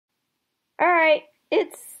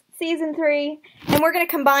It's season 3, and we're going to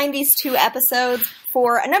combine these 2 episodes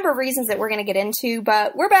for a number of reasons that we're going to get into,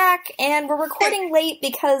 but we're back, and we're recording late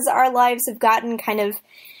because our lives have gotten kind of,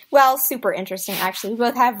 well, super interesting, actually. We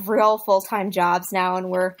both have real full-time jobs now, and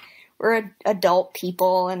we're adult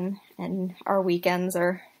people, and our weekends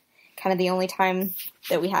are kind of the only time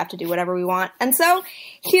that we have to do whatever we want. And so,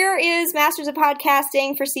 here is Masters of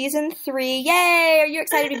Podcasting for Season 3. Yay! Are you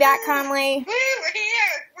excited to be back, Conley? We're here!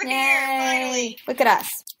 We're here, finally! Look at us.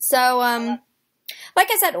 So, like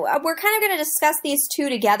I said, we're kind of going to discuss these 2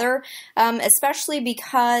 together, especially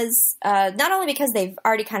because, not only because they've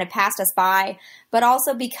already kind of passed us by, but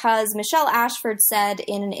also because Michelle Ashford said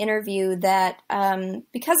in an interview that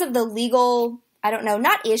because of the legal, I don't know,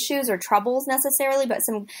 not issues or troubles necessarily, but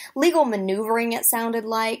some legal maneuvering, it sounded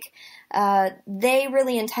like, they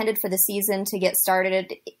really intended for the season to get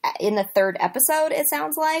started in the 3rd episode, it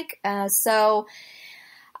sounds like. So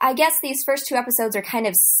I guess these first 2 episodes are kind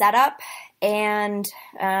of set up, and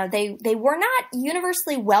they were not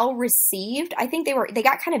universally well received. I think they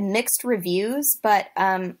got kind of mixed reviews, but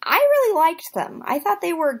I really liked them. I thought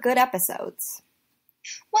they were good episodes.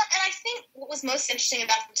 Well, and I think what was most interesting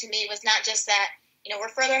about them to me was not just that, you know, we're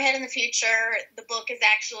further ahead in the future, the book is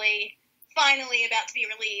actually finally about to be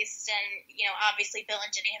released, and, you know, obviously Bill and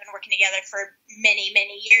Jenny have been working together for many,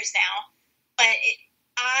 many years now, but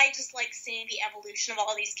I just like seeing the evolution of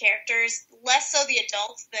all these characters, less so the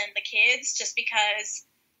adults than the kids, just because,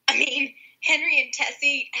 I mean, Henry and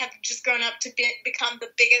Tessie have just grown up to become the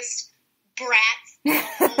biggest brats in the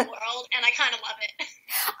whole world, and I kind of love it.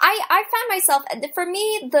 I found myself, for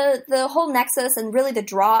me, the whole nexus and really the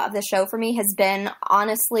draw of the show for me has been,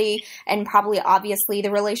 honestly, and probably obviously,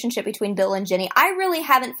 the relationship between Bill and Jenny. I really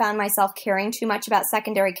haven't found myself caring too much about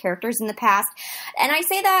secondary characters in the past, and I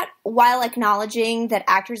say that while acknowledging that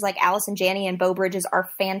actors like Allison Janney and Beau Bridges are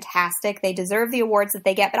fantastic. They deserve the awards that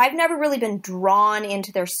they get, but I've never really been drawn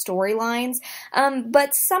into their storylines.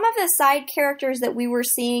 But some of the side characters that we were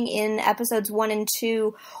seeing in episodes 1 and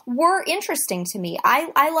 2 were interesting to me.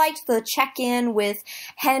 I liked the check-in with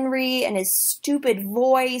Henry and his stupid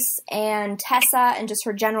voice, and Tessa and just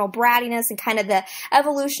her general brattiness, and kind of the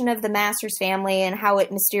evolution of the Masters family and how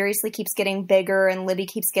it mysteriously keeps getting bigger and Libby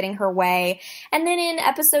keeps getting her way. And then in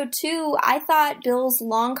episode 2, I thought Bill's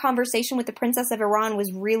long conversation with the Princess of Iran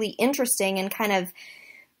was really interesting and kind of,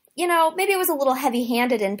 you know, maybe it was a little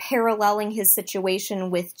heavy-handed in paralleling his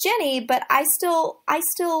situation with Jenny, but I still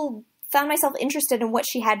found myself interested in what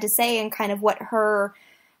she had to say and kind of what her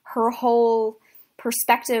whole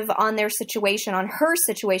perspective on their situation, on her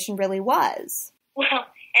situation, really was. Well,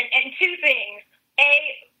 and 2 things. A,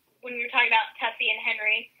 when we were talking about Tessie and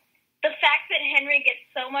Henry, the fact that Henry gets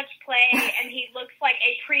so much play and he looks like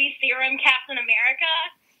a pre-serum Captain America.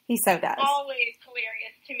 He so does. Always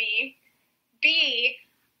hilarious to me. B,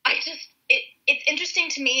 it's interesting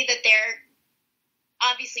to me that they're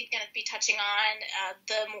obviously going to be touching on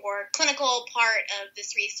the more clinical part of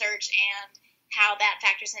this research and how that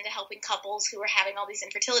factors into helping couples who are having all these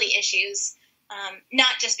infertility issues,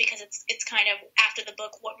 not just because it's kind of, after the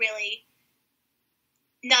book, what really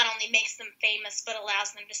not only makes them famous, but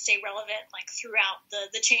allows them to stay relevant, like, throughout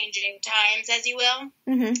the changing times, as you will,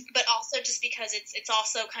 but also just because it's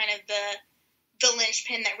also kind of the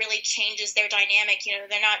linchpin that really changes their dynamic. You know,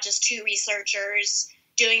 they're not just 2 researchers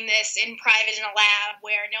doing this in private in a lab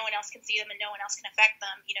where no one else can see them and no one else can affect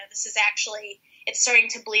them. You know, this is actually, it's starting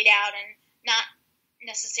to bleed out and not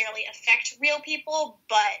necessarily affect real people,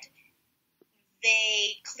 but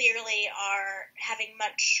they clearly are having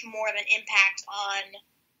much more of an impact on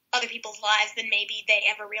other people's lives than maybe they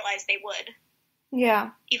ever realized they would. Yeah.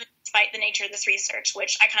 Even despite the nature of this research,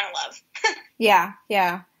 which I kind of love. Yeah.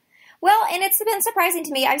 Well, and it's been surprising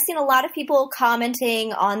to me. I've seen a lot of people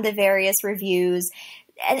commenting on the various reviews,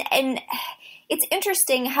 and it's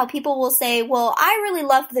interesting how people will say, well, I really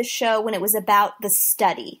loved this show when it was about the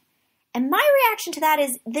study. And my reaction to that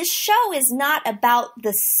is, this show is not about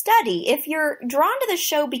the study. If you're drawn to the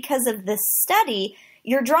show because of the study,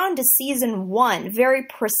 you're drawn to season 1 very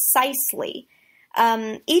precisely.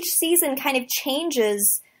 Each season kind of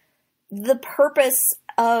changes the purpose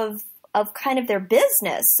of kind of their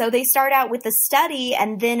business. So they start out with the study,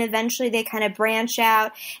 and then eventually they kind of branch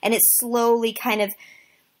out, and it slowly kind of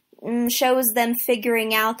shows them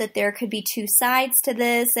figuring out that there could be 2 sides to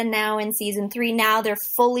this. And now in season 3, now they're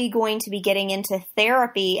fully going to be getting into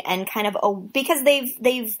therapy and kind of, because they've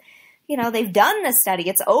done the study.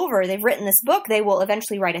 It's over. They've written this book. They will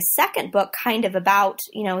eventually write a second book kind of about,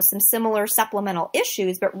 you know, some similar supplemental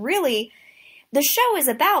issues, but really the show is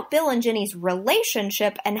about Bill and Jenny's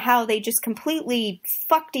relationship and how they just completely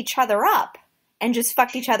fucked each other up and just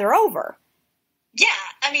fucked each other over. Yeah,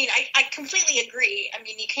 I mean, I completely agree. I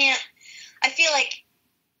mean, you can't, I feel like,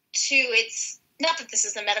 too, it's, not that this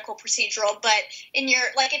is a medical procedural, but in your,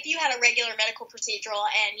 like, if you had a regular medical procedural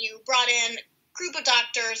and you brought in a group of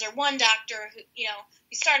doctors or one doctor who, you know,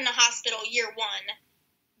 you start in a hospital year one,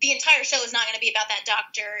 the entire show is not going to be about that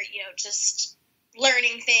doctor, you know, just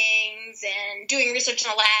learning things and doing research in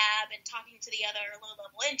a lab and talking to the other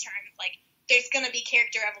low-level interns. Like, there's going to be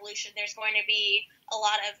character evolution. There's going to be a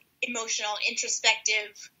lot of emotional,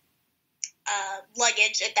 introspective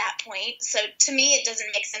luggage at that point. So to me, it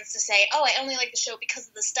doesn't make sense to say, oh, I only like the show because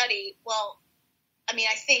of the study. Well, I mean,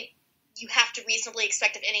 I think you have to reasonably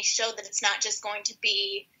expect of any show that it's not just going to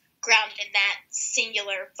be grounded in that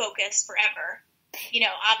singular focus forever. You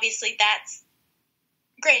know, obviously that's,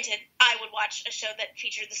 granted, I would watch a show that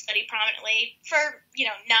featured the study prominently for, you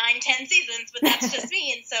know, 9-10 seasons, but that's just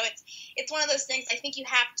me. And so it's one of those things I think you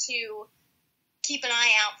have to keep an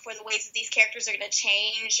eye out for the ways that these characters are going to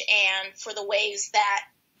change and for the ways that,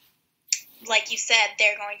 like you said,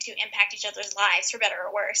 they're going to impact each other's lives for better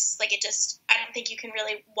or worse. Like, it just, I don't think you can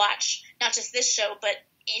really watch not just this show, but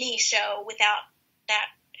any show without that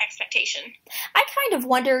expectation. I kind of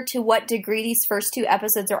wonder to what degree these first 2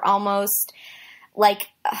 episodes are almost like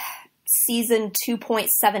season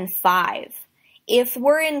 2.75.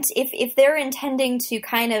 If they're intending to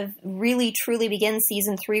kind of really truly begin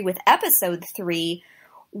season 3 with episode 3,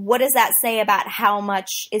 what does that say about how much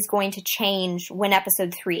is going to change when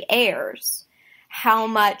episode 3 airs? How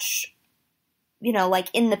much, you know, like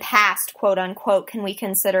in the past, quote unquote, can we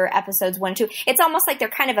consider episodes 1 and 2? It's almost like they're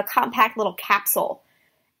kind of a compact little capsule.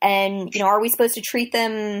 And, you know, are we supposed to treat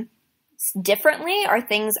them differently?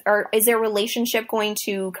 Is their relationship going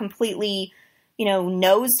to completely, you know,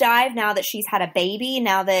 nosedive now that she's had a baby,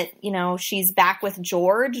 now that, you know, she's back with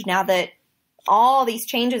George, now that all these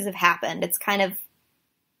changes have happened? It's kind of,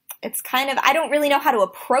 I don't really know how to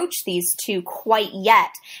approach these 2 quite yet.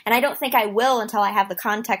 And I don't think I will until I have the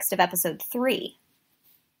context of episode 3.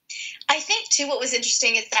 I think, too, what was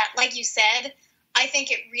interesting is that, like you said, I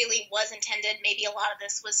think it really was intended. Maybe a lot of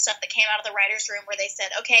this was stuff that came out of the writer's room where they said,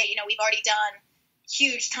 okay, you know, we've already done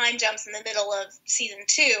huge time jumps in the middle of season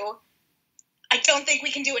 2. I don't think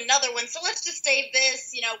we can do another one, so let's just save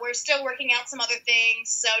this. You know, we're still working out some other things,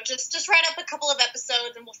 so just write up a couple of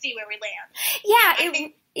episodes and we'll see where we land.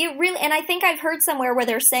 Yeah, it really, and I think I've heard somewhere where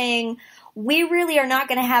they're saying, we really are not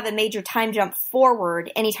going to have a major time jump forward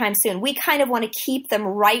anytime soon. We kind of want to keep them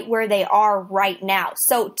right where they are right now.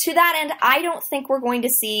 So to that end, I don't think we're going to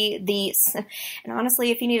see these. And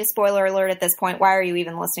honestly, if you need a spoiler alert at this point, why are you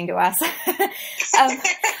even listening to us?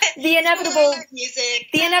 The inevitable music,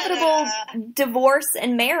 the inevitable divorce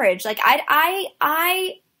and marriage. Like,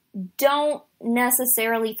 I don't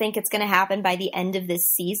necessarily think it's going to happen by the end of this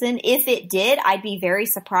season. If it did, I'd be very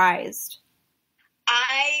surprised.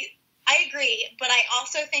 I agree, but I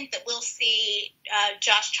also think that we'll see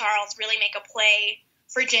Josh Charles really make a play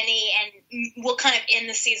for Jenny, and we'll kind of end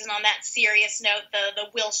the season on that serious note, the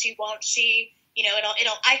will she, won't she. You know,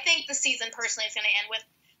 it'll. I think the season personally is going to end with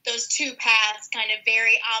those 2 paths kind of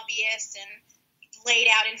very obvious and laid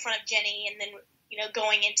out in front of Jenny, and then, you know,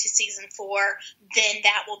 going into season 4, then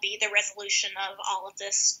that will be the resolution of all of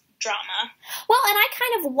this drama. Well, and I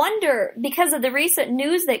kind of wonder, because of the recent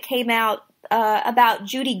news that came out about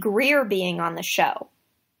Judy Greer being on the show.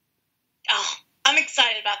 Oh, I'm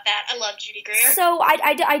excited about that. I love Judy Greer. So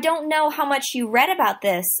I don't know how much you read about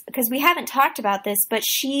this, because we haven't talked about this, but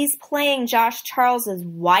she's playing Josh Charles's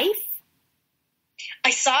wife. I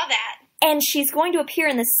saw that. And she's going to appear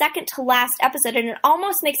in the second to last episode, and it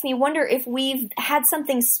almost makes me wonder if we've had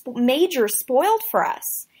something major spoiled for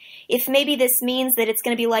us. If maybe this means that it's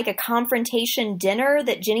going to be like a confrontation dinner,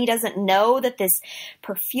 that Ginny doesn't know that this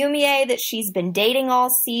perfumier that she's been dating all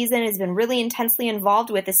season, has been really intensely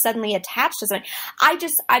involved with, is suddenly attached to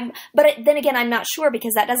someone. But then again, I'm not sure,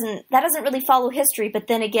 because that doesn't really follow history. But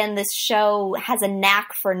then again, this show has a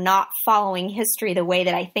knack for not following history the way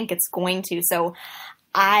that I think it's going to. So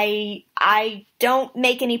I don't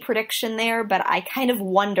make any prediction there, but I kind of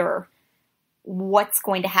wonder what's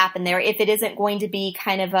going to happen there, if it isn't going to be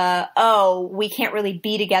kind of we can't really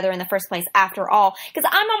be together in the first place after all. Because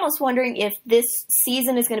I'm almost wondering if this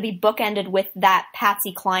season is going to be bookended with that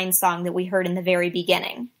Patsy Cline song that we heard in the very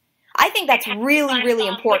beginning. I think that's really, really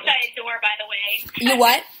important. Which I adore, by the way. You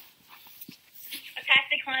what? A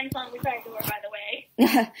Patsy Cline song, which I adore, by the way.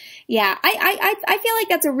 Yeah, I feel like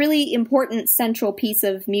that's a really important central piece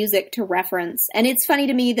of music to reference. And it's funny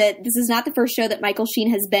to me that this is not the first show that Michael Sheen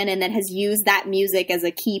has been in that has used that music as a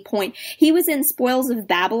key point. He was in Spoils of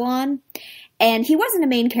Babylon, and he wasn't a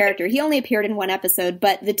main character. He only appeared in 1 episode,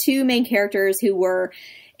 but the 2 main characters who were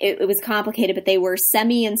it was complicated, but they were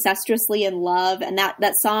semi-incestuously in love, and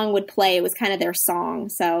that song would play. It was kind of their song,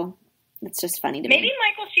 so it's just funny to me. Maybe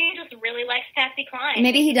Michael Sheen just really likes Patsy Cline.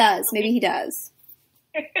 Maybe he does. Maybe he does.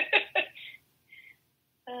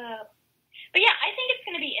 But yeah, I think it's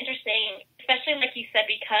going to be interesting, especially like you said,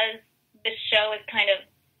 because this show is kind of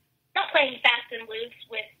not playing fast and loose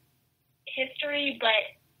with history, but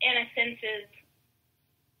in a sense is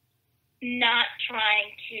not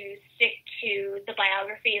trying to stick to the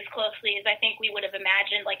biography as closely as I think we would have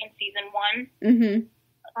imagined, like in season 1. Mm-hmm.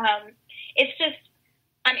 It's just,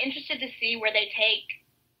 I'm interested to see where they take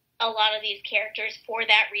a lot of these characters for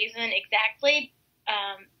that reason exactly,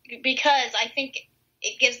 because I think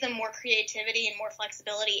it gives them more creativity and more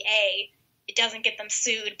flexibility. It doesn't get them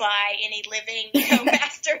sued by any living,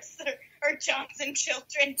 masters or Johnson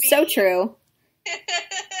children. B. So true.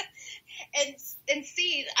 and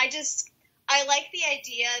C, I like the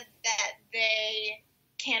idea that they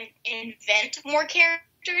can invent more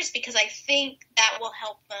characters, because I think that will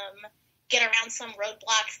help them get around some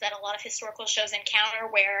roadblocks that a lot of historical shows encounter,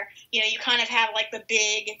 where, you kind of have like the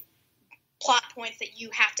big plot points that you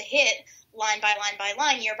have to hit line by line by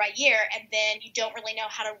line, year by year, and then you don't really know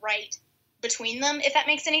how to write between them, if that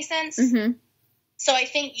makes any sense. Mm-hmm. So I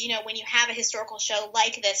think, when you have a historical show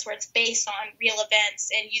like this, where it's based on real events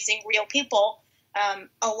and using real people,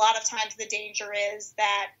 a lot of times the danger is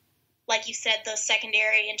that, like you said, those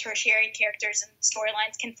secondary and tertiary characters and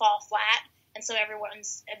storylines can fall flat, and so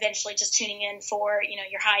everyone's eventually just tuning in for,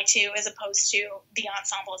 your high two as opposed to the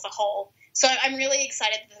ensemble as a whole. So I'm really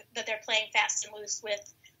excited that they're playing fast and loose with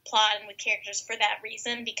plot and with characters for that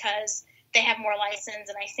reason, because they have more license,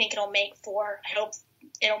 and I think I hope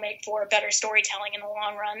it'll make for better storytelling in the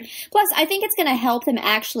long run. Plus, I think it's going to help them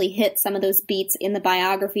actually hit some of those beats in the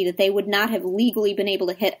biography that they would not have legally been able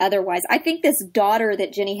to hit otherwise. I think this daughter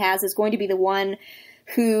that Ginny has is going to be the one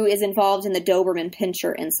who is involved in the Doberman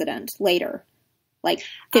Pinscher incident later, like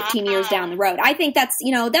 15 years down the road. I think that's,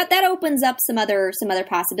 that opens up some other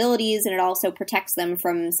possibilities, and it also protects them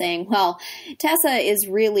from saying, well, Tessa is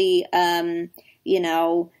really,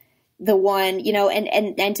 the one,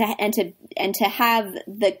 and to have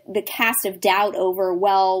the cast of doubt over,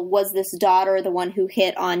 well, was this daughter the one who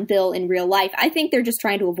hit on Bill in real life? I think they're just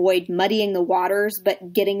trying to avoid muddying the waters,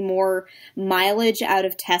 but getting more mileage out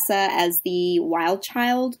of Tessa as the wild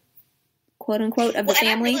child, quote unquote, of the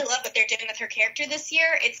family. I really love what they're doing with her character this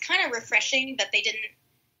year. It's kind of refreshing that they didn't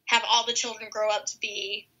have all the children grow up to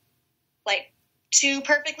be like too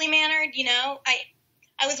perfectly mannered.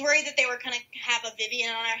 I was worried that they were going to have a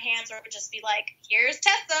Vivian on our hands, or it would just be like, here's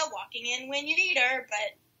Tessa walking in when you need her.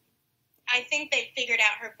 But I think they figured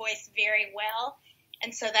out her voice very well.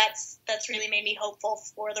 And so that's really made me hopeful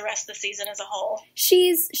for the rest of the season as a whole.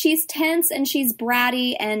 She's tense, and she's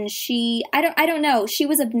bratty, and I don't know. She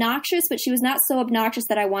was obnoxious, but she was not so obnoxious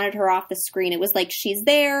that I wanted her off the screen. It was like, she's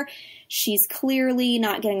there. She's clearly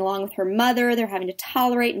not getting along with her mother. They're having to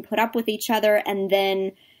tolerate and put up with each other. And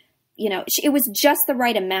then, it was just the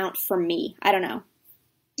right amount for me. I don't know.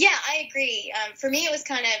 Yeah, I agree. For me, it was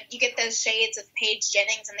kind of, you get those shades of Paige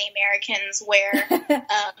Jennings and The Americans where,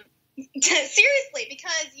 seriously,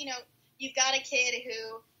 because, you've got a kid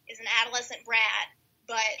who is an adolescent brat,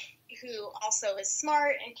 but who also is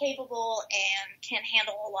smart and capable and can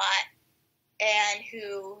handle a lot, and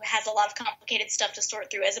who has a lot of complicated stuff to sort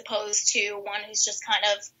through, as opposed to one who's just kind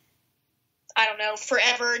of, I don't know,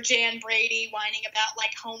 forever Jan Brady whining about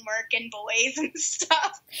like homework and boys and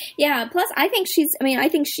stuff. Yeah. Plus, I think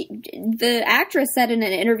the actress said in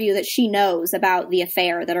an interview that she knows about the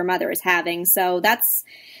affair that her mother is having. So that's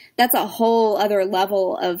a whole other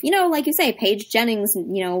level of, like you say, Paige Jennings,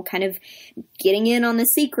 kind of getting in on the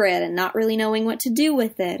secret and not really knowing what to do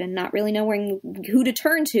with it, and not really knowing who to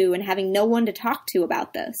turn to, and having no one to talk to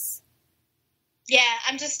about this. Yeah.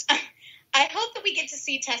 I hope that we get to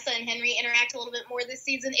see Tessa and Henry interact a little bit more this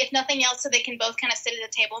season, if nothing else, so they can both kind of sit at a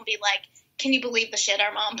table and be like, can you believe the shit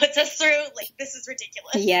our mom puts us through? Like, this is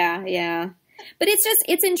ridiculous. Yeah. But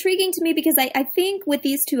it's intriguing to me, because I think with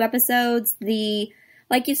these two episodes,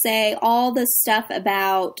 like you say, all the stuff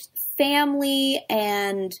about family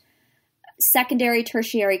and secondary,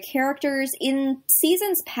 tertiary characters, in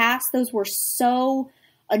seasons past, those were so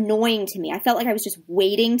annoying to me. I felt like I was just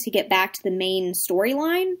waiting to get back to the main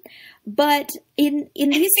storyline. But in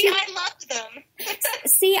these two, I loved them.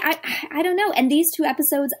 See, I don't know. And these two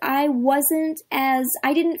episodes, I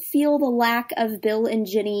didn't feel the lack of Bill and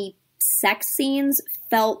Ginny sex scenes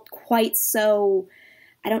felt quite so,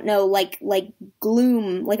 I don't know, like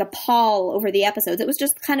gloom, like a pall over the episodes. It was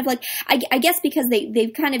just kind of like, I guess because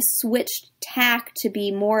they've kind of switched tack to be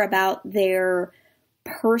more about their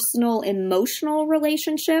personal, emotional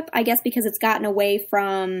relationship, I guess, because it's gotten away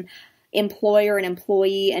from employer and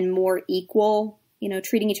employee and more equal, you know,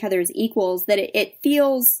 treating each other as equals, that it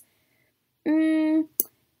feels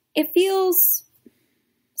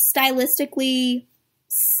stylistically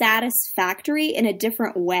satisfactory in a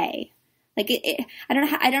different way. Like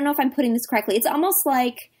I don't know if I'm putting this correctly. It's almost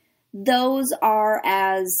like those are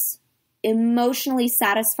as emotionally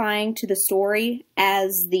satisfying to the story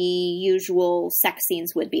as the usual sex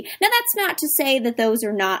scenes would be. Now, that's not to say that those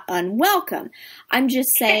are not unwelcome. I'm just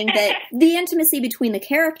saying that the intimacy between the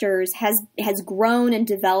characters has grown and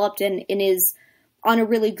developed and is on a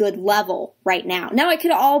really good level right now. Now, it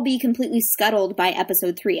could all be completely scuttled by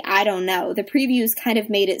episode 3. I don't know. The previews kind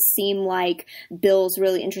of made it seem like Bill's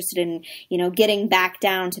really interested in, you know, getting back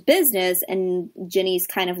down to business, and Ginny's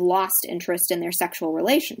kind of lost interest in their sexual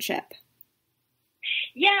relationship.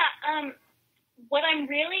 Yeah, what I'm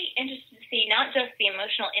really interested to see, not just the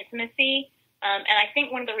emotional intimacy, and I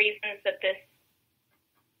think one of the reasons that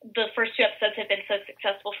the first 2 episodes have been so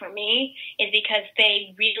successful for me is because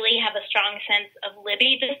they really have a strong sense of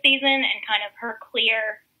Libby this season and kind of her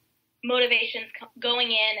clear motivations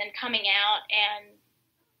going in and coming out. And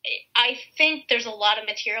I think there's a lot of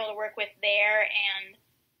material to work with there, and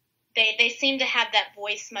they seem to have that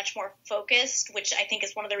voice much more focused, which I think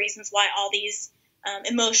is one of the reasons why all these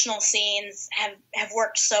emotional scenes have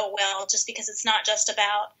worked so well, just because it's not just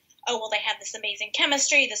about, oh, well, they have this amazing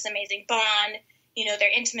chemistry, this amazing bond. You know,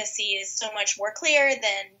 their intimacy is so much more clear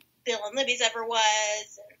than Bill and Libby's ever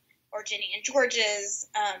was, or Ginny and George's.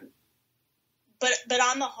 But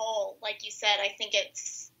on the whole, like you said, I think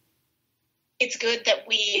it's good that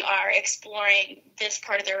we are exploring this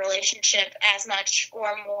part of their relationship as much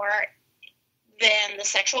or more than the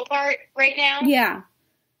sexual part right now. Yeah.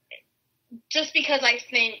 Just because I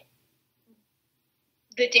think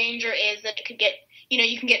the danger is that it could get, you know,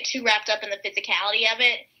 you can get too wrapped up in the physicality of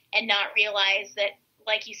it and not realize that,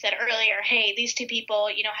 like you said earlier, hey, these 2 people,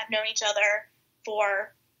 you know, have known each other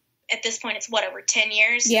for, at this point, it's what, over 10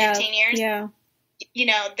 years, 15 years? Yeah. You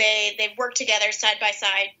know, they've worked together side by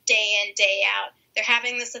side, day in, day out. They're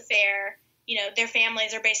having this affair. You know, their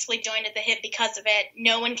families are basically joined at the hip because of it.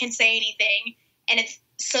 No one can say anything. And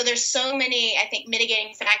so there's so many, I think,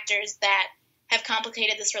 mitigating factors that have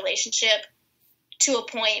complicated this relationship to a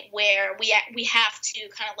point where we have to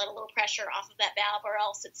kind of let a little pressure off of that valve, or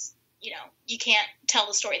else it's, you know, you can't tell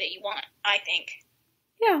the story that you want, I think.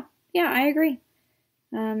 Yeah, I agree.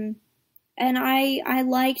 And I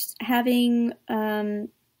liked having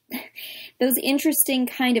those interesting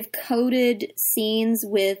kind of coded scenes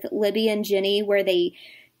with Libby and Ginny where they,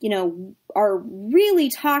 you know, are really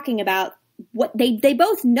talking about what they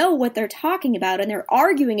both know what they're talking about, and they're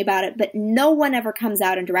arguing about it, but no one ever comes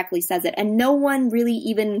out and directly says it, and no one really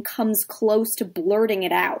even comes close to blurting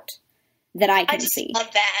it out that I can see. I just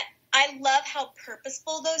love that. I love how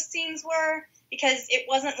purposeful those scenes were, because it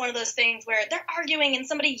wasn't one of those things where they're arguing and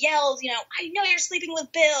somebody yells, you know, I know you're sleeping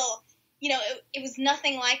with Bill. You know, it was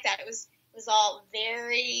nothing like that. It was all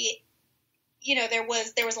very, you know, there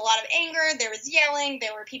was a lot of anger, there was yelling,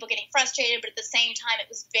 there were people getting frustrated, but at the same time it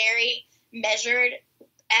was very measured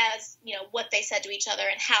as, you know, what they said to each other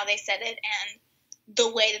and how they said it and the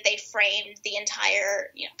way that they framed the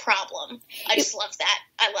entire, you know, problem. I just loved that.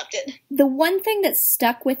 I loved it. The one thing that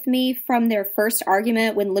stuck with me from their first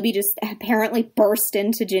argument, when Libby just apparently burst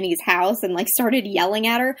into Ginny's house and like started yelling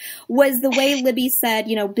at her, was the way Libby said,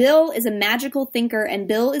 you know, Bill is a magical thinker and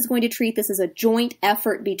Bill is going to treat this as a joint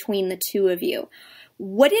effort between the 2 of you.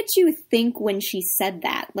 What did you think when she said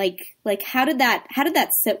that? Like how did that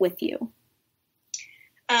sit with you?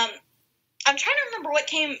 I'm trying to remember what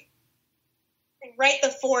came right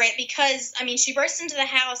before it, because, I mean, she bursts into the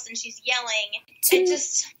house and she's yelling.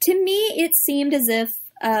 To me, it seemed as if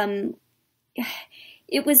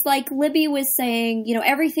it was like Libby was saying, you know,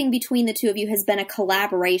 everything between the 2 of you has been a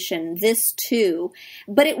collaboration, this too.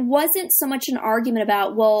 But it wasn't so much an argument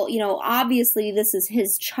about, well, you know, obviously this is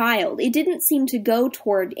his child. It didn't seem to go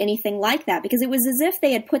toward anything like that, because it was as if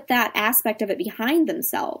they had put that aspect of it behind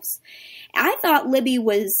themselves. I thought Libby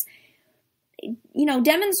was, you know,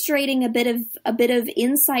 demonstrating a bit of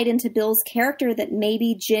insight into Bill's character that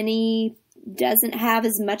maybe Ginny doesn't have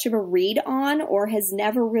as much of a read on, or has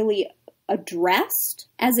never really addressed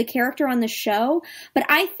as a character on the show. But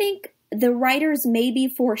I think the writers may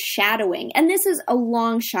be foreshadowing, and this is a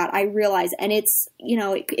long shot, I realize, and it's, you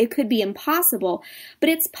know, it could be impossible, but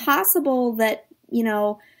it's possible that, you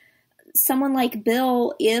know, someone like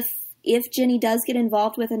Bill, if Ginny does get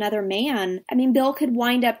involved with another man, I mean, Bill could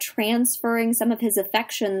wind up transferring some of his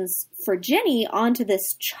affections for Ginny onto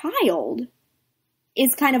this child,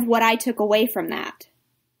 is kind of what I took away from that.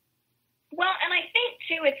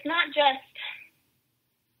 too, it's not just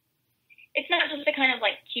a kind of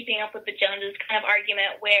like keeping up with the Joneses kind of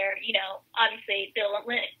argument where, you know, obviously Bill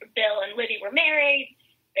and Libby were married.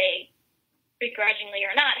 They, begrudgingly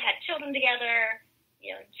or not, had children together.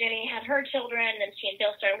 You know, Jenny had her children, and she and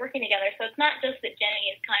Bill started working together. So it's not just that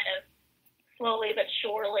Jenny is kind of slowly but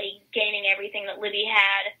surely gaining everything that Libby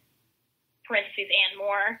had, parentheses, and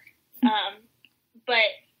more.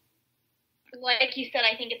 But like you said,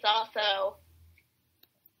 I think it's also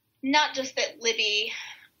not just that Libby...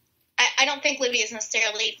 I don't think Libby is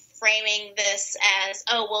necessarily framing this as,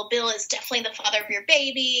 oh, well, Bill is definitely the father of your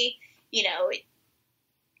baby. You know,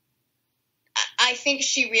 I think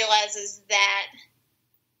she realizes that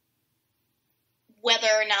whether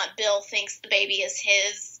or not Bill thinks the baby is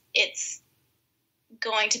his, it's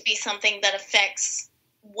going to be something that affects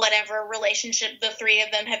whatever relationship the three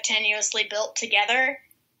of them have tenuously built together,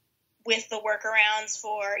 with the workarounds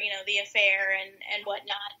for, you know, the affair and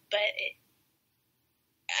whatnot. But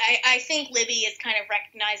I think Libby is kind of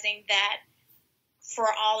recognizing that for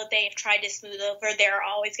all that they have tried to smooth over, there are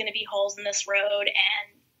always going to be holes in this road,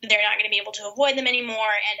 and they're not going to be able to avoid them anymore.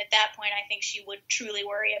 And at that point, I think she would truly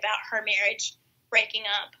worry about her marriage breaking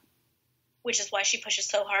up, which is why she pushes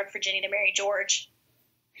so hard for Jenny to marry George.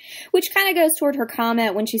 Which kind of goes toward her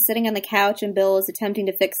comment when she's sitting on the couch and Bill is attempting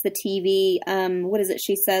to fix the TV. What is it?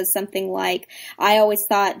 She says something like, I always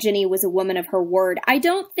thought Jenny was a woman of her word. I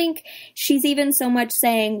don't think she's even so much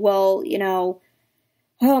saying, well, you know,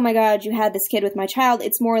 oh my God, you had this kid with my child.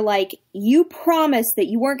 It's more like, you promised that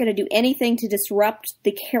you weren't going to do anything to disrupt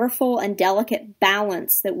the careful and delicate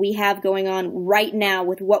balance that we have going on right now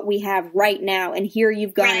with what we have right now. And here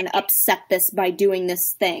you've gone and upset this by doing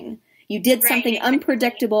this thing. You did something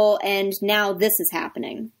unpredictable, and now this is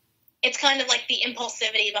happening. It's kind of like the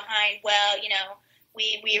impulsivity behind, well, you know,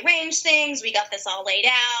 we arranged things, we got this all laid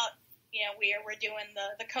out, you know, we're doing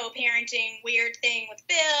the co-parenting weird thing with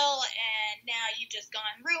Bill, and now you've just gone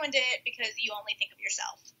and ruined it because you only think of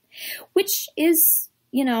yourself. Which is,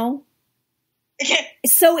 you know,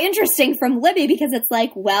 so interesting from Libby, because it's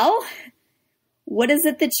like, well, what is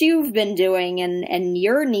it that you've been doing and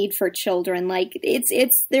your need for children? Like,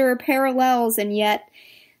 there are parallels, and yet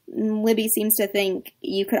Libby seems to think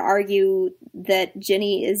you could argue that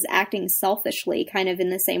Jenny is acting selfishly, kind of in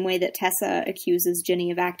the same way that Tessa accuses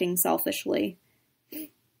Jenny of acting selfishly. Well,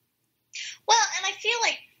 and I feel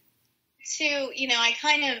like, too, you know,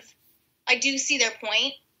 I do see their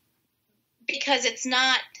point, because it's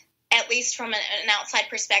not, at least from an outside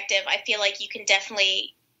perspective, I feel like you can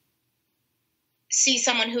definitely see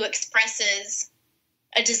someone who expresses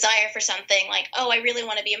a desire for something like, oh, I really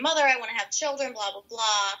want to be a mother, I want to have children, blah, blah,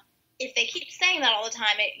 blah. If they keep saying that all the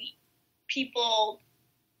time, people,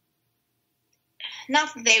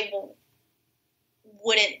 not that they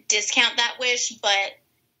wouldn't discount that wish, but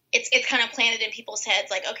it's kind of planted in people's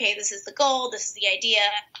heads like, okay, this is the goal, this is the idea.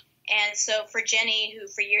 And so for Jenny, who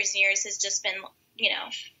for years and years has just been, you know,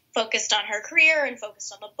 focused on her career and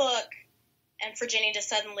focused on the book, and for Jenny to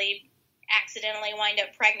suddenly accidentally wind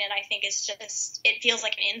up pregnant, I think it's just, it feels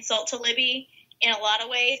like an insult to Libby in a lot of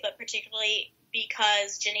ways, but particularly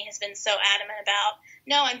because Jenny has been so adamant about,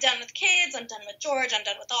 no, I'm done with kids, I'm done with George, I'm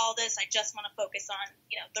done with all this, I just want to focus on,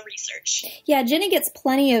 you know, the research. Yeah, Jenny gets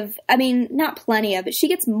not plenty of, but she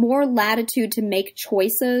gets more latitude to make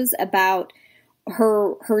choices about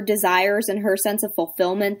her desires and her sense of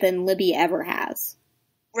fulfillment than Libby ever has.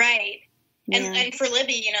 Right. And for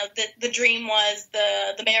Libby, you know, the dream was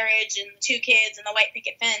the marriage and the 2 kids and the white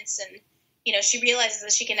picket fence, and, you know, she realizes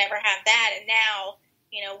that she can never have that, and now,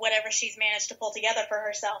 you know, whatever she's managed to pull together for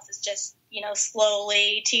herself is just, you know,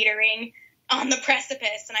 slowly teetering on the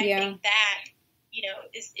precipice, and I think that, you know,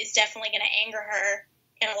 is definitely going to anger her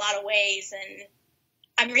in a lot of ways, and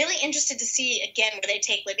I'm really interested to see, again, where they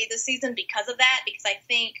take Libby this season because of that, because I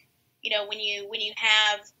think, you know, when you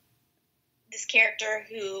have this character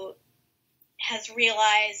who has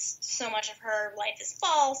realized so much of her life is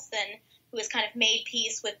false, and who has kind of made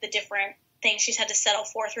peace with the different things she's had to settle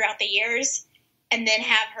for throughout the years, and then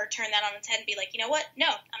have her turn that on its head and be like, you know what? No,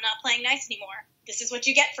 I'm not playing nice anymore. This is what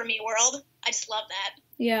you get from me, world. I just love that.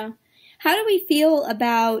 Yeah. How do we feel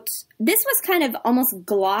about, this was kind of almost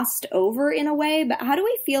glossed over in a way, but how do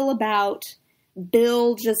we feel about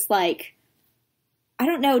Bill just like, I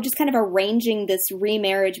don't know, just kind of arranging this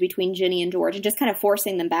remarriage between Jenny and George and just kind of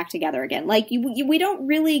forcing them back together again? Like, we don't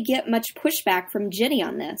really get much pushback from Jenny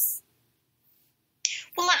on this.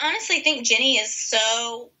 Well, I honestly think Jenny is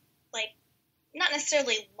so, like, not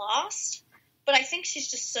necessarily lost, but I think she's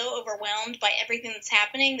just so overwhelmed by everything that's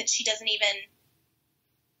happening that she doesn't even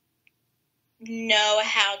know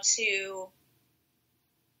how to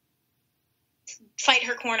fight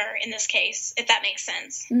her corner in this case, if that makes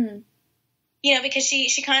sense. Mm. You know, because she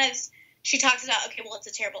talks about, okay, well, it's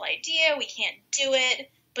a terrible idea, we can't do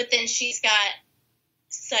it, but then she's got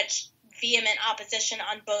such vehement opposition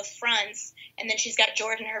on both fronts, and then she's got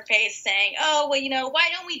George in her face saying, oh, well, you know, why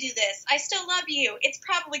don't we do this? I still love you. It's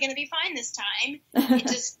probably going to be fine this time. It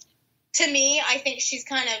just, to me, I think she's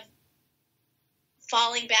kind of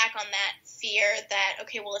falling back on that fear that,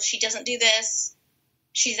 okay, well, if she doesn't do this,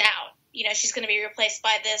 she's out. You know, she's going to be replaced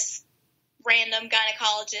by this random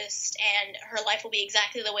gynecologist, and her life will be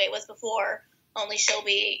exactly the way it was before, only she'll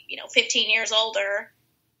be, you know, 15 years older,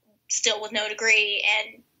 still with no degree,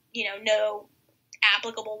 and, you know, no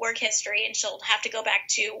applicable work history, and she'll have to go back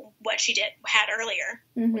to what she had earlier,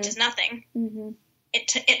 mm-hmm. which is nothing. Mm-hmm.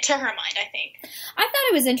 It to her mind, I think. I thought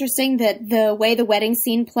it was interesting that the way the wedding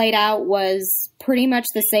scene played out was pretty much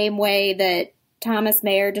the same way that Thomas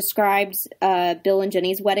Mayer described Bill and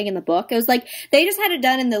Jenny's wedding in the book. It was like they just had it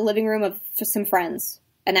done in the living room of some friends,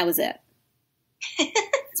 and that was it.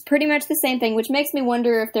 It's pretty much the same thing, which makes me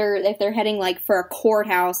wonder if they're heading like for a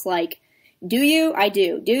courthouse. Like, do you? I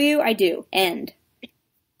do. Do you? I do. End.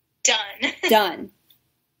 Done. Done.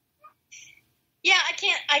 Yeah,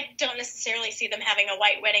 I don't necessarily see them having a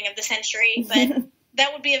white wedding of the century, but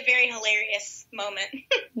that would be a very hilarious moment.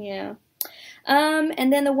 Yeah.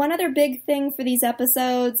 And then the one other big thing for these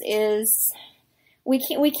episodes is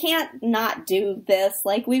we can't not do this.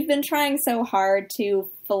 Like, we've been trying so hard to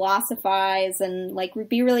philosophize and like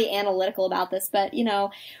be really analytical about this, but you know,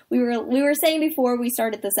 we were saying before we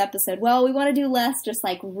started this episode, well, we want to do less just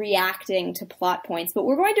like reacting to plot points, but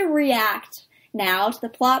we're going to react now to the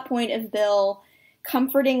plot point of Bill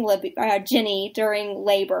comforting Ginny during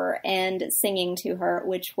labor and singing to her,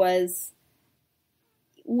 which was,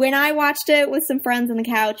 when I watched it with some friends on the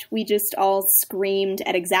couch, we just all screamed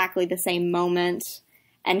at exactly the same moment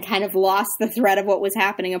and kind of lost the thread of what was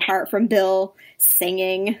happening apart from Bill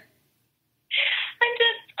singing.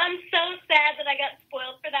 I'm so sad that I got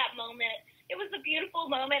spoiled for that moment. It was a beautiful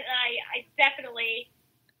moment, and I definitely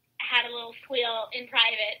had a little squeal in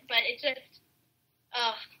private, but it just,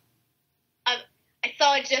 I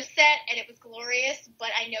saw a GIF set, and it was glorious, but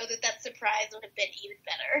I know that surprise would have been even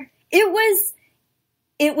better.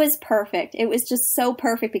 It was perfect. It was just so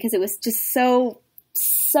perfect because it was just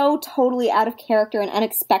so totally out of character and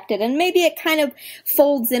unexpected. And maybe it kind of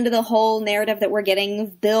folds into the whole narrative that we're getting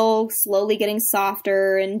of Bill slowly getting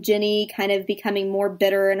softer and Ginny kind of becoming more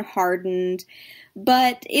bitter and hardened.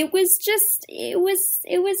 But it was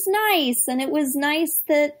nice. And it was nice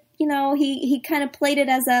that, you know, he kind of played it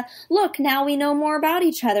as a, look, now we know more about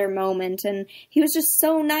each other moment. And he was just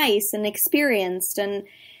so nice and experienced. And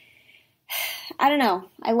I don't know.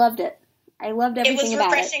 I loved it. I loved everything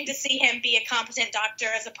about it. It was refreshing to see him be a competent doctor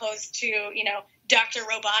as opposed to, you know, Dr.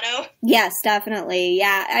 Roboto. Yes, definitely.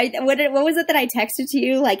 Yeah. What was it that I texted to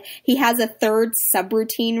you? Like, he has a third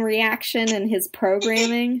subroutine reaction in his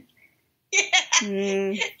programming. Yeah.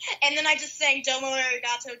 And then I just sang Domo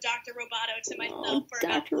Arigato, Dr. Roboto to myself for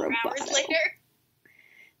about 4 hours later.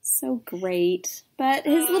 So great. But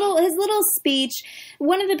his little speech,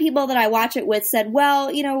 one of the people that I watch it with said,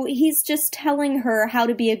 well, you know, he's just telling her how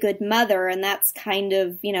to be a good mother, and that's kind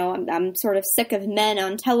of, you know, I'm sort of sick of men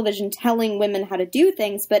on television telling women how to do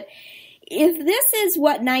things, but if this is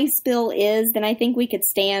what Nice Bill is, then I think we could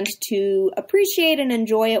stand to appreciate and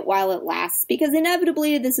enjoy it while it lasts, because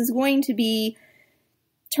inevitably this is going to be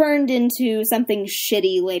turned into something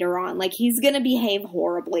shitty later on. Like, he's going to behave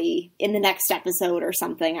horribly in the next episode or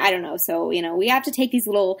something. I don't know. So, you know, we have to take these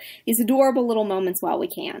adorable little moments while we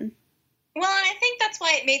can. Well, and I think that's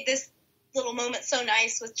why it made this little moment so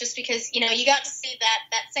nice, was just because, you know, you got to see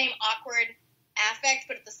that same awkward affect,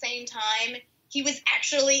 but at the same time, he was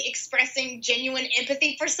actually expressing genuine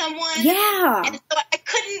empathy for someone. Yeah. And so I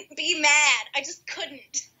couldn't be mad. I just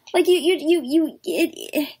couldn't. Like,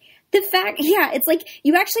 the fact, yeah, it's like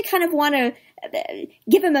you actually kind of want to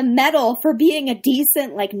give him a medal for being a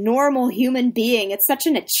decent, like, normal human being. It's such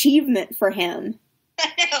an achievement for him. I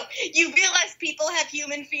know. You realize people have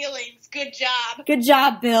human feelings. Good job. Good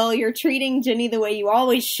job, Bill. You're treating Ginny the way you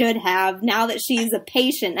always should have, now that she's a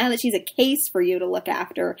patient, now that she's a case for you to look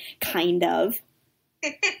after, kind of.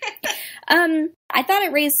 I thought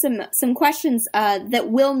it raised some questions that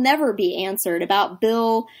will never be answered about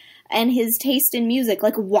Bill and his taste in music.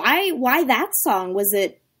 Like, why that song? Was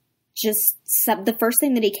it just the first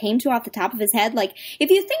thing that he came to off the top of his head? Like, if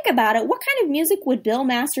you think about it, what kind of music would Bill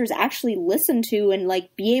Masters actually listen to and,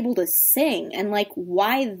 like, be able to sing? And, like,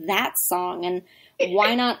 why that song? And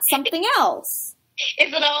why not something else?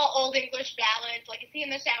 Is it all old English ballads? Like, is he in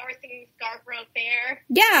the shower singing Scarborough Fair?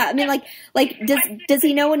 Yeah, I mean, like does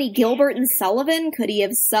he know any Gilbert and Sullivan? Could he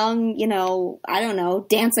have sung, I don't know,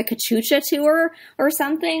 Dance a Cachucha to her or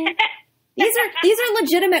something? These are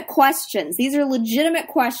legitimate questions. These are legitimate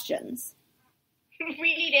questions.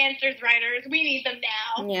 We need answers, writers. We need them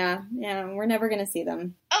now. Yeah, we're never going to see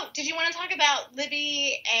them. Oh, did you want to talk about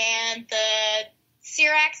Libby and the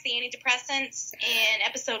Syrax, the antidepressants, in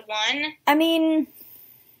episode 1? I mean,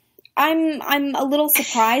 I'm a little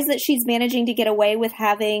surprised that she's managing to get away with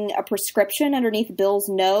having a prescription underneath Bill's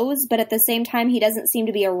nose, but at the same time, he doesn't seem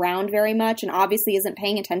to be around very much and obviously isn't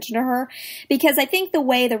paying attention to her. Because I think the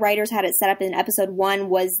way the writers had it set up in episode 1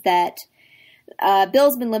 was that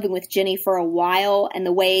Bill's been living with Ginny for a while, and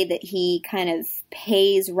the way that he kind of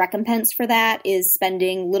pays recompense for that is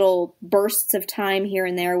spending little bursts of time here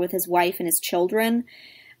and there with his wife and his children.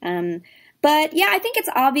 But yeah, I think it's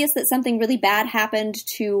obvious that something really bad happened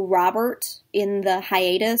to Robert in the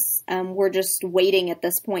hiatus. We're just waiting at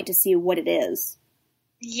this point to see what it is.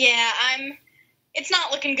 Yeah, it's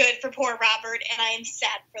not looking good for poor Robert, and I am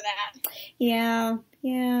sad for that. Yeah.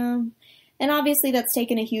 And obviously that's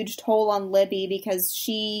taken a huge toll on Libby because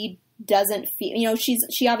she doesn't feel,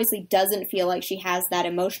 she obviously doesn't feel like she has that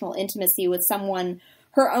emotional intimacy with someone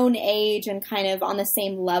her own age and kind of on the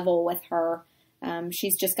same level with her.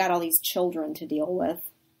 She's just got all these children to deal with.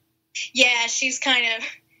 Yeah, she's kind of,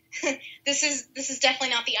 this is definitely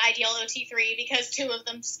not the ideal OT3 because two of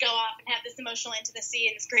them just go off and have this emotional intimacy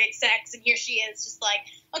and this great sex, and here she is just like,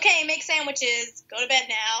 okay, make sandwiches, go to bed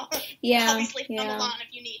now. Yeah. Obviously, come along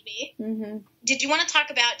if you need me. Mm-hmm. Did you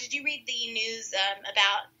read the news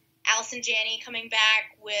about Allison Janney coming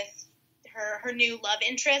back with her new love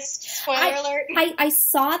interest? Spoiler alert. I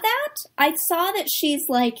saw that. I saw that she's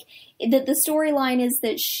like, the storyline is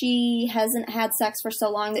that she hasn't had sex for so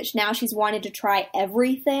long that now she's wanted to try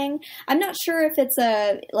everything. I'm not sure if it's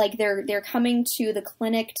they're coming to the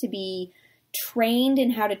clinic to be trained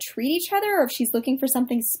in how to treat each other, or if she's looking for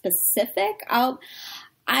something specific.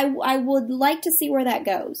 I would like to see where that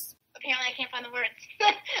goes. Apparently I can't find the words.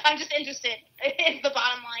 I'm just interested. It's the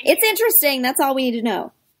bottom line. It's interesting. That's all we need to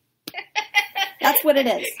know. That's what it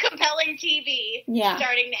is. Compelling TV. Yeah.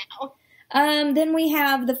 Starting now. Then we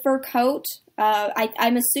have the fur coat.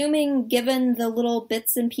 I'm assuming, given the little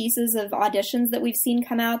bits and pieces of auditions that we've seen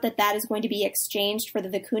come out, that is going to be exchanged for the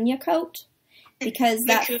Vicuña coat. Because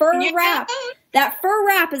that fur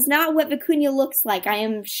wrap is not what Vicuña looks like. I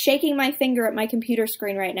am shaking my finger at my computer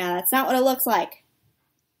screen right now. That's not what it looks like.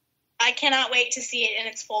 I cannot wait to see it in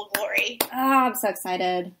its full glory. Oh, I'm so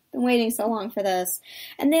excited. Been waiting so long for this.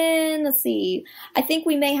 And then, let's see. I think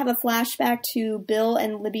we may have a flashback to Bill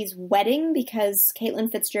and Libby's wedding because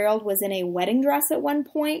Caitlin Fitzgerald was in a wedding dress at one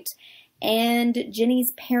point. And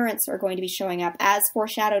Ginny's parents are going to be showing up, as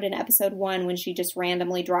foreshadowed in episode 1 when she just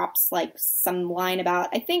randomly drops, some line about,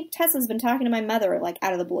 I think Tessa's been talking to my mother,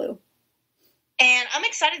 out of the blue. And I'm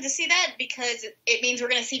excited to see that because it means we're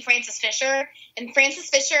going to see Frances Fisher. And Frances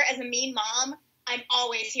Fisher, as a mean mom, I'm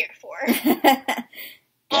always here for.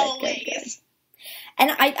 Always. Good.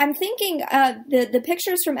 And I'm thinking the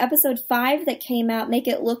pictures from episode 5 that came out make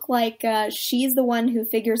it look like she's the one who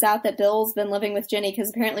figures out that Bill's been living with Ginny because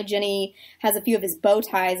apparently Ginny has a few of his bow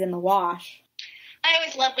ties in the wash. I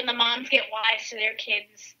always love when the moms get wise to their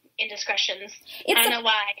kids' indiscretions. I don't know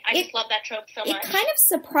why. I just love that trope so much. It kind of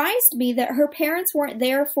surprised me that her parents weren't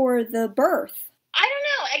there for the birth. I don't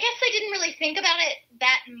know. I guess I didn't really think about it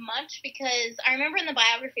that much because I remember in the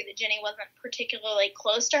biography that Ginny wasn't particularly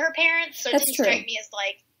close to her parents, so it didn't strike me as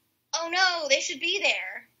oh no, they should be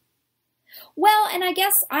there. Well, and I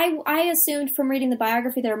guess I assumed from reading the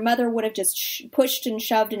biography that her mother would have just pushed and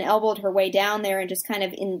shoved and elbowed her way down there and just kind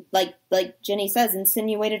of, like Ginny says,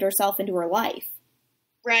 insinuated herself into her life.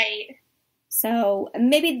 Right. So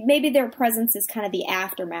maybe their presence is kind of the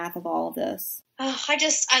aftermath of all of this. Oh,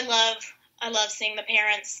 I love seeing the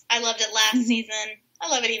parents. I loved it last season. I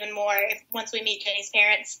love it even more once we meet Jenny's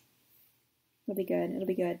parents. It'll be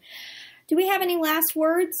good. Do we have any last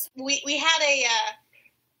words? We had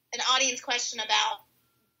an audience question about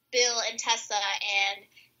Bill and Tessa and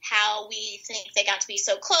how we think they got to be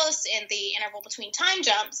so close in the interval between time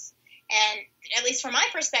jumps. And at least from my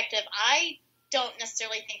perspective, I don't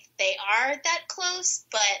necessarily think they are that close,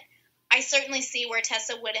 but I certainly see where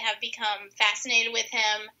Tessa would have become fascinated with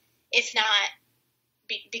him, if not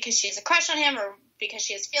because she has a crush on him or because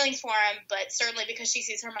she has feelings for him, but certainly because she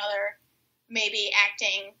sees her mother maybe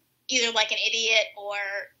acting either like an idiot or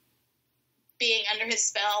being under his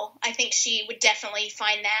spell. I think she would definitely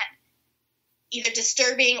find that either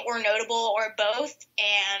disturbing or notable or both,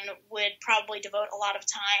 and would probably devote a lot of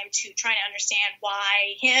time to trying to understand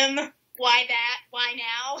why him, why that, why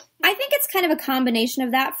now. I think it's kind of a combination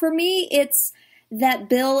of that. For me, it's that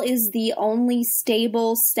Bill is the only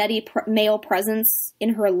stable, steady male presence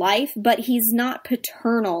in her life, but he's not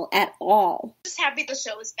paternal at all. Just happy the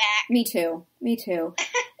show is back. Me too. Me too.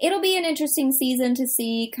 It'll be an interesting season to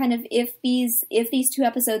see kind of if these 2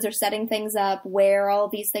 episodes are setting things up, where all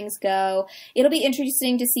of these things go. It'll be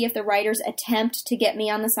interesting to see if the writers attempt to get me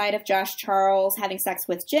on the side of Josh Charles having sex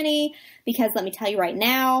with Ginny, because let me tell you right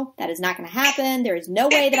now, that is not going to happen. There is no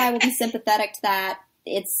way that I will be sympathetic to that.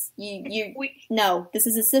 It's no, this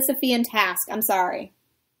is a Sisyphean task. I'm sorry.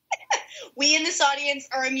 We in this audience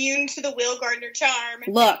are immune to the Will Gardner charm.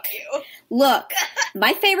 Look,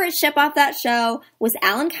 my favorite ship off that show was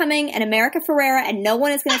Alan Cumming and America Ferrera, and no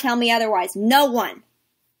one is going to tell me otherwise. No one.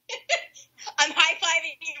 I'm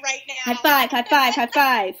high-fiving you right now. High five, high five, high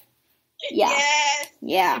five. Yeah. Yes.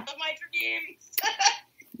 Yeah. Of my dreams.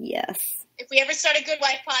 Yes. If we ever start a Good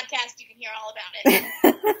Wife podcast, you can hear all about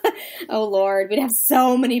it. Oh, Lord. We'd have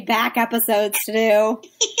so many back episodes to do.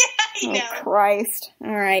 Yeah, I know. Oh, Christ.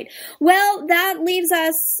 All right. Well, that leaves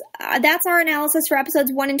us, that's our analysis for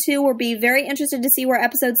episodes 1 and 2. We'll be very interested to see where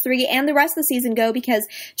episodes 3 and the rest of the season go, because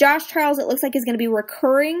Josh Charles, it looks like, is going to be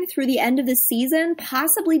recurring through the end of the season,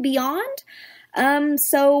 possibly beyond.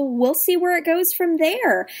 So we'll see where it goes from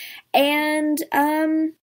there. And,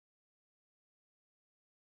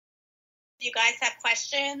 if you guys have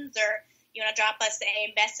questions or you want to drop us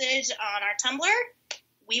a message on our Tumblr,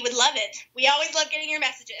 we would love it. We always love getting your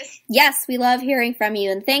messages. yes, we love hearing from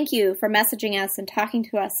you, and thank you for messaging us and talking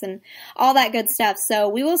to us and all that good stuff. So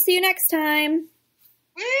we will see you next time.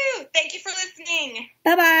 Woo! Thank you for listening.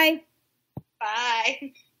 Bye-bye.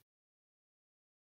 Bye.